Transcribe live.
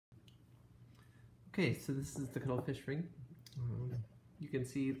Okay, so this is the cuttlefish ring. You can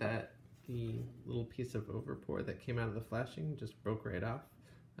see that the little piece of overpour that came out of the flashing just broke right off.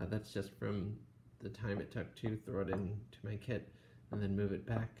 That's just from the time it took to throw it into my kit and then move it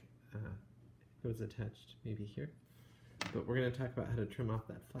back. It was attached maybe here. But we're going to talk about how to trim off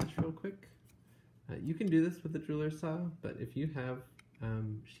that flash real quick. You can do this with a jeweler's saw, but if you have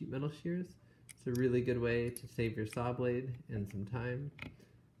sheet metal shears, it's a really good way to save your saw blade and some time,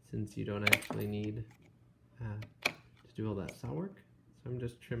 since you don't actually need to do all that saw work. So I'm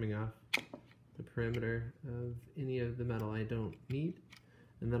just trimming off the perimeter of any of the metal I don't need,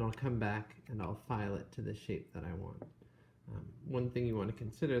 and then I'll come back and I'll file it to the shape that I want. One thing you want to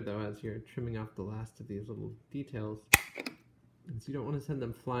consider though as you're trimming off the last of these little details is you don't want to send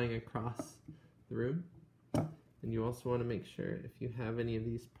them flying across the room, and you also want to make sure if you have any of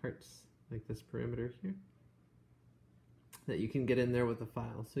these parts like this perimeter here that you can get in there with a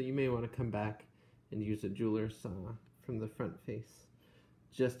file. So you may want to come back and use a jeweler's saw from the front face,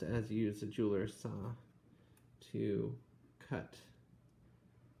 just as you use a jeweler's saw to cut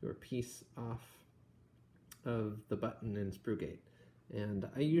your piece off of the button and sprue gate. And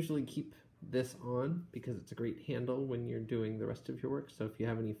I usually keep this on because it's a great handle when you're doing the rest of your work. So if you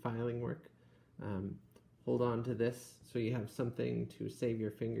have any filing work, hold on to this so you have something to save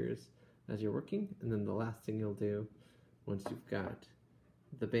your fingers as you're working. And then the last thing you'll do once you've got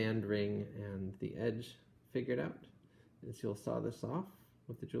the band ring and the edge figured out is you'll saw this off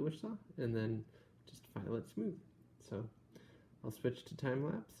with the jeweler's saw and then just file it smooth. So I'll switch to time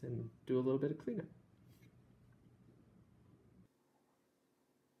lapse and do a little bit of cleanup.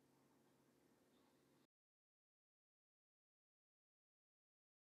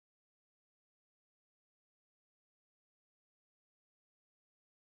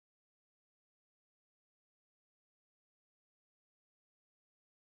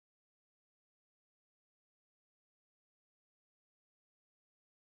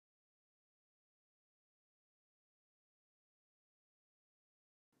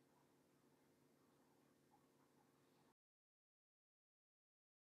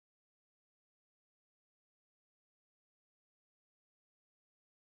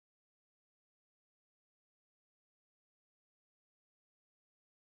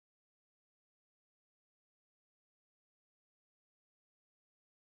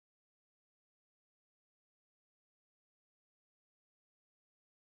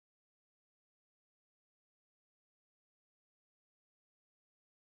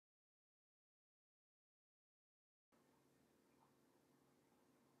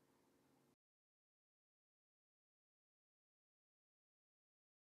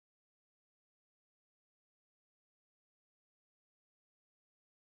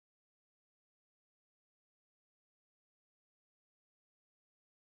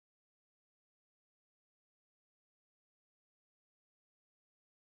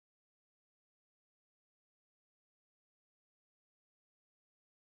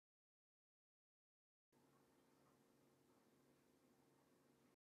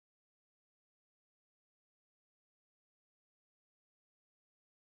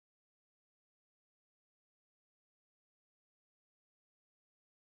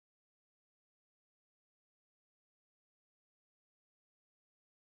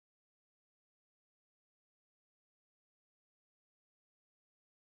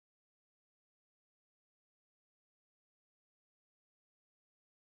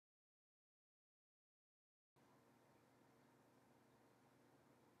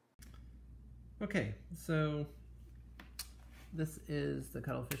 Okay, so this is the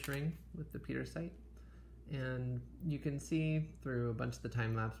cuttlefish ring with the Peter sight, and you can see through a bunch of the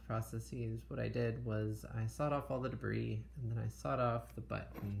time-lapse processes what I did was I sawed off all the debris and then I sawed off the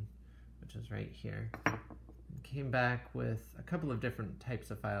button, which is right here, and came back with a couple of different types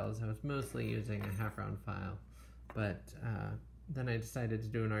of files. I was mostly using a half-round file, but then I decided to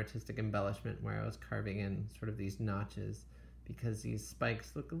do an artistic embellishment where I was carving in sort of these notches because these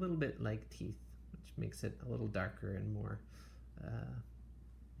spikes look a little bit like teeth, which makes it a little darker and more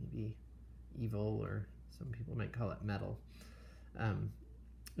maybe evil, or some people might call it metal.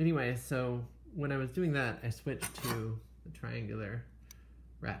 Anyway, so when I was doing that, I switched to the triangular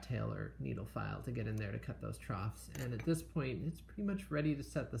rat tail or needle file to get in there to cut those troughs. And at this point, it's pretty much ready to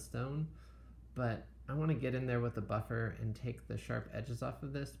set the stone, but I want to get in there with a buffer and take the sharp edges off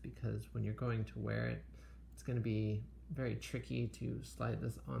of this, because when you're going to wear it, it's going to be very tricky to slide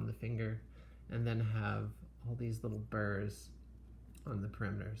this on the finger and then have all these little burrs on the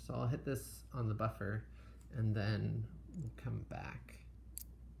perimeter. So I'll hit this on the buffer and then we'll come back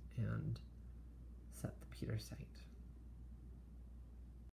and set the Peter sight.